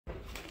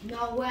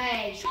No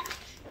way.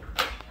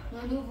 No,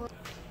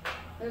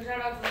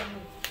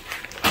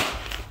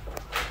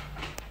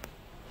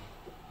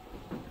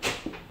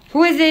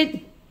 Who is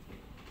it?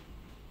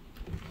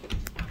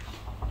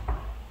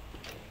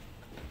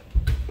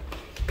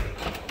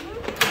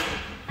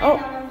 Oh,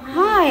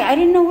 hi. I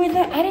didn't know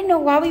I didn't know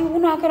why we were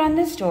knocking on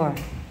this door.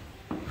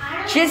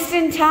 Just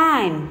in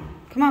time.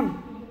 Come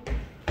on.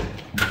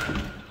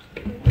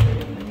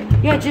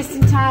 Yeah, just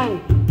in time.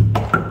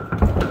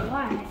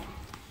 What?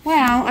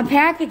 Well, a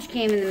package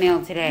came in the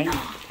mail today.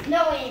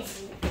 No, it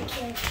isn't.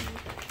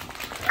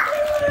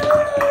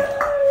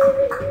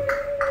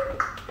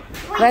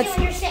 What are you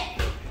doing? You're sick.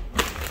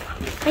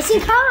 I see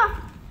Sin.Cara.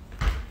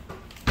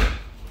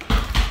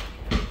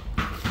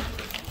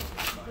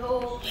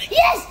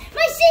 Yes,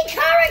 my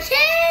Sin.Cara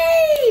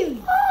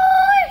came.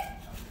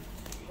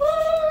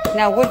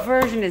 Now, what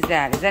version is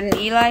that? Is that an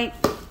E-Lite?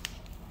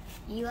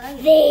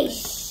 They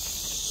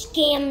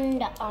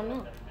scammed. Oh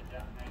no.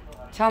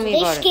 Tell me They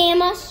about it.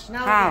 scam us. No,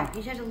 how?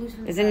 Is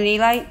it an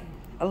E-Lite?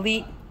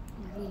 Elite?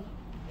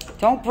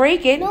 Don't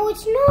break it. No,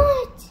 it's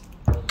not.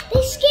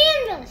 They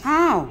scammed us.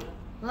 How?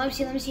 Well,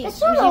 let me see.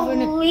 That's not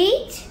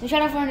elite. Let me try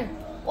to find it.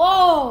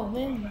 Whoa,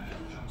 man.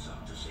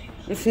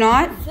 It's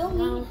not?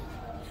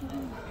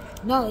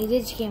 No, they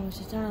did scam us.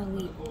 It's not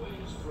elite.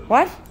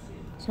 What?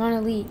 It's not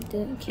elite.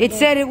 It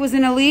said it was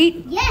an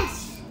Elite?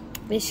 Yes.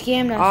 They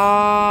scammed us.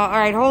 All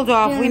right, hold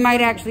off. We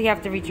might actually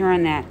have to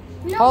return that.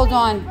 No, hold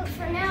on. But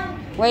for now.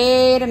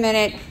 Wait a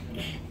minute.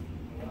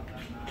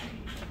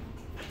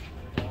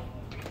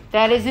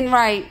 That isn't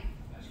right.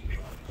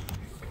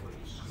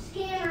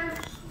 Scammer.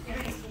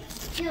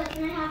 Jill,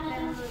 can I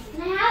have it?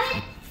 Can I have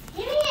it?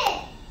 Give me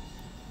it.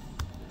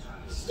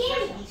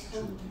 Scammer.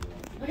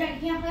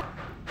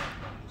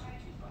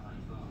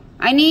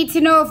 I need to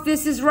know if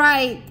this is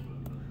right.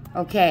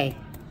 Okay.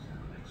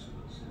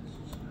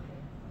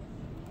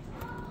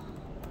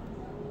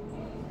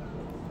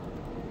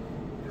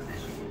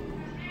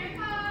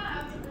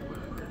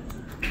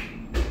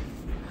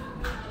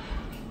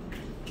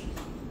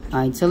 All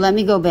right, so let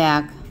me go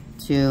back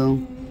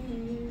to...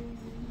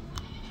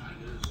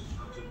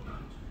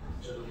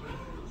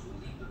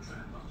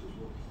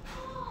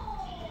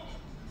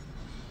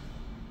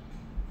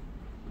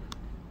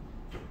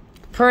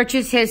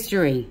 Purchase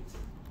history.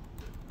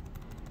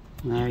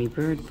 Larry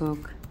Bird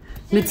book.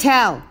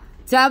 Mattel.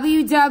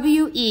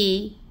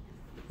 WWE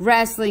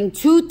Wrestling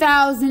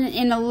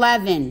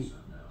 2011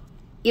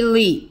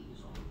 Elite.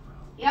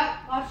 Yep,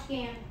 watch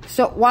scam.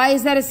 So why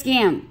is that a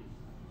scam?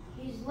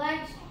 His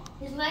legs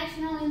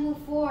can only move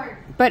forward.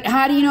 But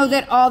how do you know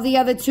that all the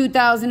other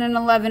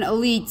 2011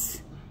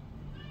 Elites?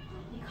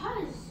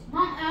 Because,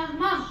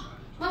 Mom,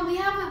 we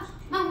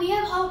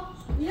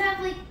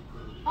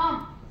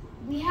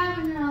have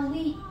an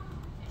elite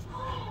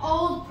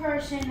old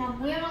person,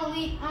 Mom. We have an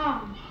elite,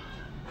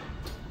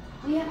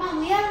 we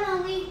have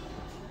an elite,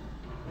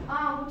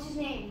 what's his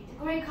name? The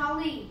Great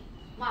Khali,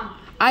 Mom.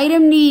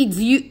 Item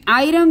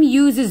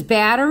uses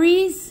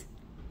batteries?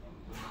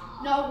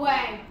 No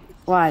way.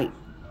 Why?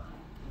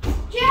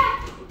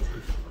 Jack!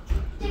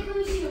 Take a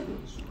receiver.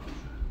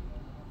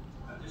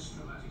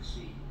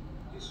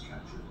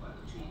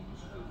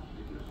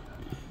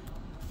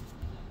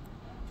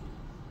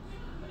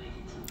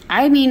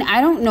 I mean,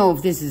 I don't know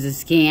if this is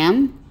a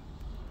scam.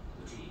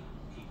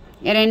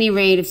 At any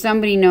rate, if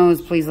somebody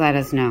knows, please let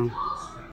us know.